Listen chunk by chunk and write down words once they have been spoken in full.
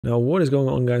Now, what is going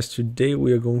on, guys? Today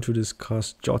we are going to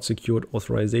discuss JWT-secured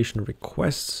authorization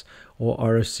requests, or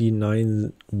RFC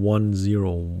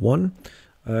 9101,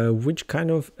 which kind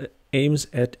of aims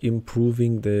at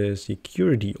improving the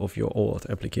security of your OAuth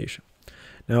application.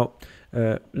 Now,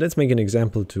 let's make an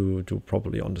example to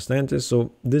properly understand this.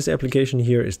 So this application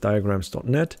here is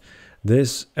diagrams.net.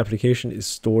 This application is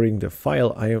storing the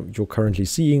file you're currently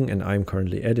seeing and I'm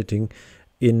currently editing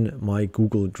in my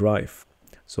Google Drive.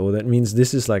 So that means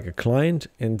this is like a client,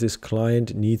 and this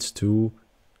client needs to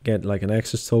get like an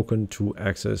access token to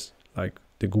access like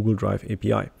the Google Drive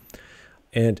API.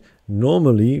 And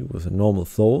normally with a normal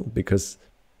flow, because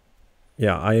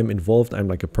yeah, I am involved, I'm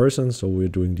like a person, so we're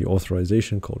doing the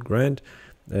authorization code grant.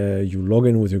 You log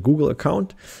in with your Google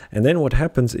account, and then what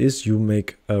happens is you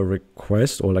make a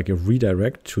request or like a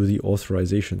redirect to the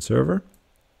authorization server,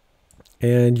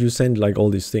 and you send like all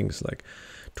these things like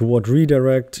to what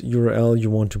redirect URL you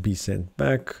want to be sent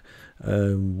back,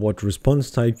 what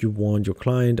response type you want, your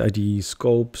client ID,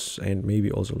 scopes, and maybe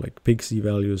also like PXE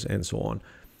values and so on.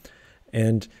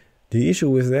 And the issue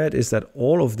with that is that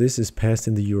all of this is passed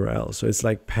in the URL. So it's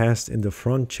like passed in the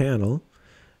front channel,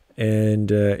 and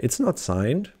it's not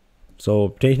signed.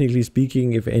 So technically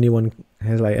speaking, if anyone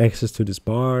has like access to this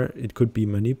bar, it could be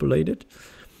manipulated.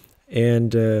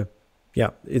 And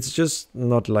yeah, it's just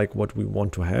not like what we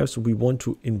want to have. So we want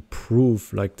to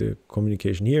improve like the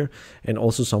communication here, and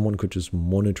also someone could just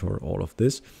monitor all of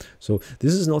this. So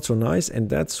this is not so nice, and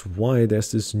that's why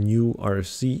there's this new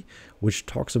RFC which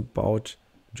talks about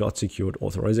JWT-secured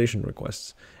authorization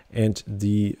requests. And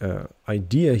the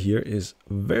idea here is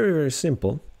very, very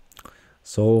simple.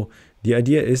 So the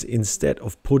idea is, instead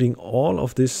of putting all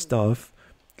of this stuff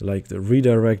like the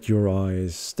redirect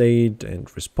URIs, state and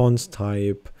response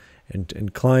type,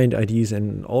 and client IDs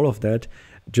and all of that,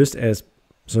 just as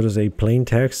so to say plain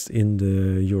text in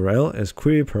the URL as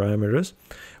query parameters,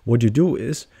 what you do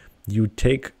is you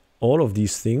take all of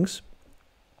these things,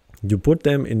 you put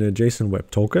them in a JSON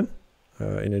Web Token,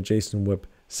 in a JSON Web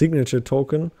Signature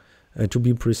token to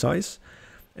be precise,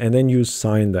 and then you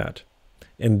sign that.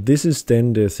 And this is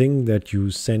then the thing that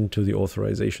you send to the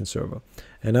authorization server.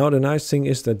 And now the nice thing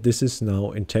is that this is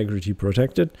now integrity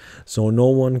protected, so no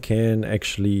one can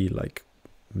actually like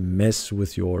mess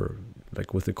with your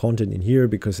with the content in here,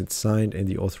 because it's signed and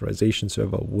the authorization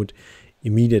server would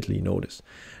immediately notice.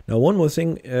 Now, one more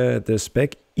thing, the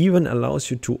spec even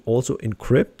allows you to also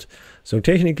encrypt. So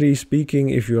technically speaking,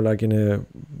 if you're like in a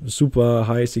super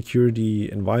high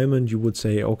security environment, you would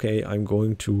say, okay, I'm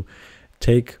going to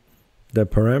take the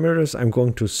parameters, I'm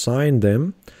going to sign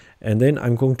them, and then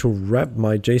I'm going to wrap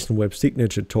my JSON Web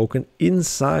Signature token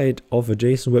inside of a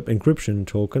JSON Web Encryption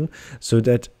token, so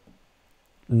that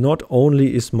not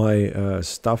only is my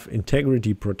stuff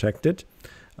integrity protected,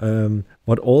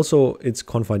 but also it's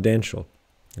confidential.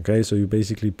 Okay, so you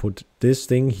basically put this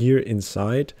thing here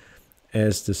inside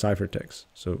as the ciphertext.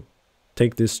 So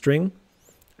take this string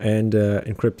and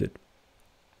encrypt it.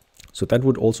 So that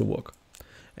would also work.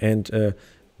 And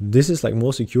this is like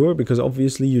more secure, because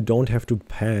obviously you don't have to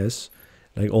pass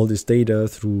like all this data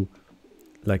through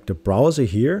like the browser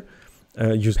here.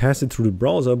 You pass it through the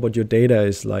browser, but your data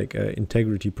is like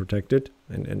integrity protected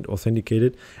and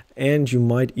authenticated, and you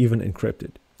might even encrypt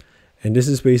it. And this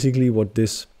is basically what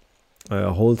this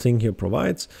whole thing here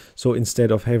provides. So instead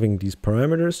of having these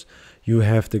parameters, you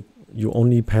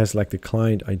only pass like the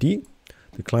client ID.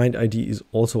 The client ID is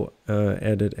also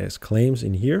added as claims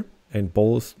in here, and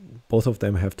both of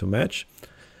them have to match.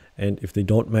 And if they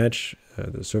don't match,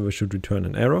 the server should return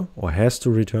an error, or has to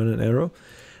return an error.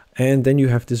 And then you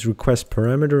have this request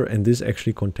parameter, and this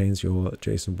actually contains your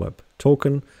JSON Web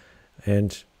Token,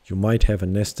 and you might have a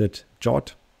nested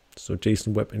JWT, so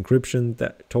JSON Web Encryption,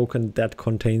 that token that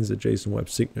contains the JSON Web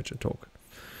Signature token.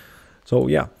 So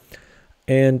yeah,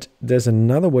 and there's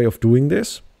another way of doing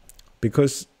this,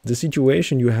 because the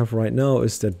situation you have right now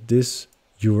is that this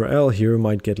URL here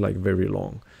might get like very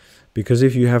long, because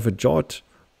if you have a JWT,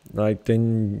 like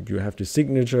then you have the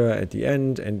signature at the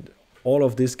end, and all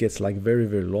of this gets like very,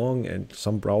 very long, and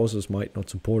some browsers might not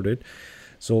support it.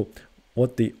 So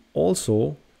what they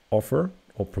also offer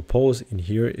or propose in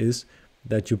here is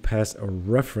that you pass a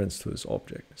reference to this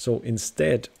object. So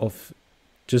instead of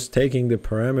just taking the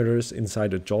parameters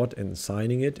inside a JWT and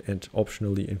signing it and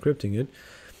optionally encrypting it,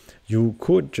 you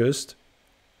could just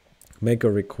make a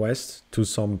request to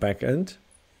some backend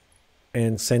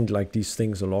and send like these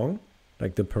things along,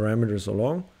 like the parameters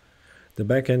along. The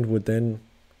backend would then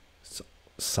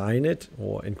sign it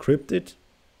or encrypt it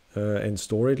and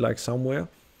store it like somewhere,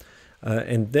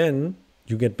 and then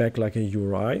you get back like a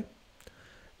URI,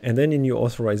 and then in your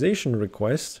authorization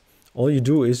request, all you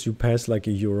do is you pass like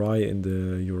a URI in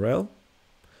the URL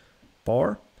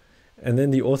bar, and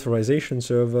then the authorization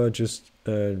server just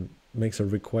makes a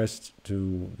request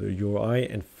to the URI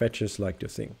and fetches like the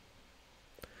thing.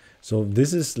 So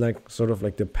this is like sort of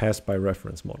like the pass by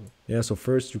reference model. Yeah, so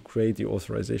first you create the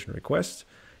authorization request,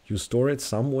 you store it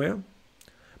somewhere.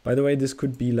 By the way, this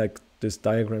could be like this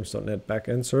diagrams.net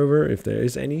backend server, if there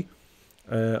is any,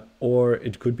 or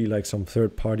it could be like some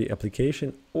third-party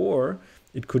application, or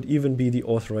it could even be the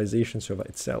authorization server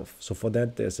itself. So for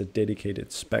that, there's a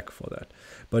dedicated spec for that.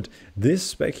 But this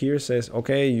spec here says,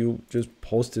 okay, you just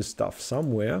post this stuff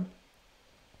somewhere,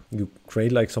 you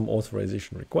create like some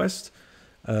authorization request,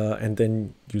 and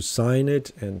then you sign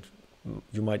it, and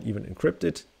you might even encrypt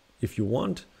it if you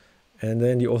want. And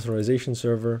then the authorization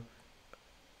server,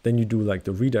 then you do like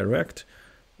the redirect.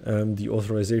 The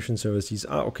authorization server sees,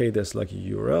 okay, there's like a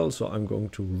URL, so I'm going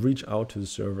to reach out to the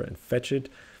server and fetch it,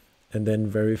 and then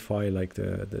verify like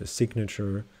the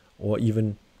signature, or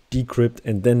even decrypt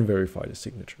and then verify the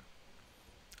signature.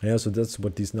 Yeah, so that's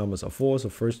what these numbers are for. So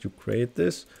first you create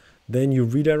this, then you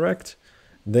redirect,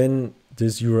 then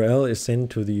this URL is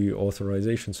sent to the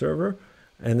authorization server,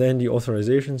 and then the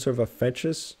authorization server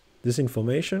fetches this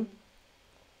information,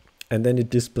 and then it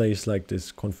displays like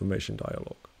this confirmation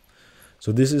dialog.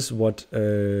 So this is what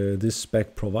this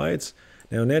spec provides.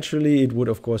 Now naturally it would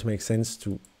of course make sense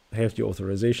to have the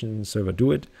authorization server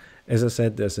do it. As I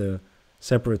said, there's a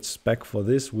separate spec for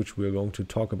this, which we're going to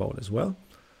talk about as well,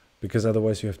 because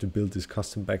otherwise you have to build this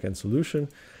custom backend solution.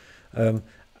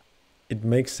 It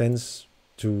makes sense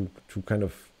to kind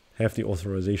of have the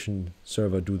authorization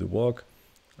server do the work.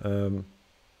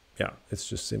 Yeah, it's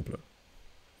just simpler.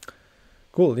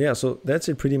 Cool, yeah, so that's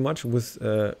it pretty much with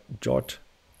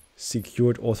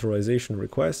JWT-secured authorization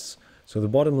requests. So the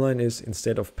bottom line is,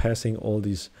 instead of passing all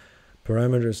these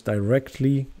parameters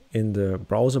directly in the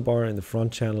browser bar in the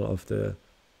front channel of the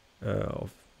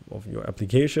of your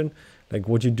application, like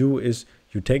what you do is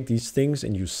you take these things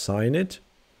and you sign it,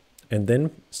 and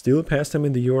then still pass them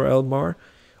in the URL bar,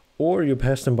 or you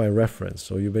pass them by reference.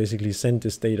 So you basically send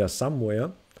this data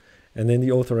somewhere, and then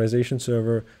the authorization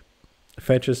server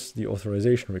fetches the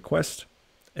authorization request,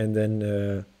 and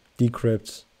then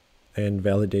decrypts and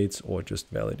validates, or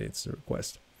just validates the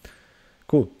request.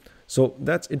 Cool. So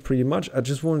that's it pretty much. I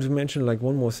just wanted to mention like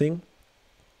one more thing.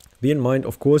 Be in mind,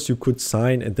 of course, you could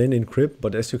sign and then encrypt,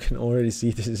 but as you can already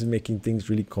see, this is making things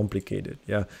really complicated.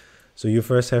 Yeah. So you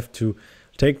first have to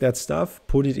take that stuff,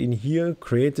 put it in here,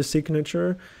 create the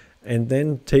signature, and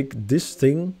then take this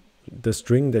thing, the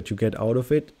string that you get out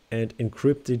of it, and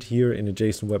encrypt it here in a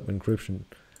JSON Web Encryption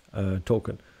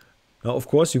token. Now, of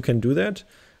course, you can do that.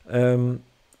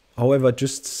 However,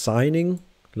 just signing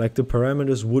like the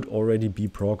parameters would already be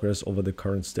progress over the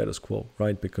current status quo,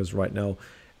 right? Because right now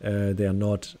they are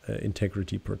not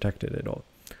integrity protected at all.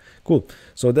 Cool.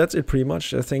 So that's it pretty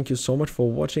much. Thank you so much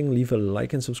for watching. Leave a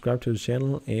like and subscribe to the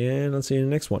channel, and I'll see you in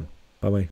the next one. Bye-bye.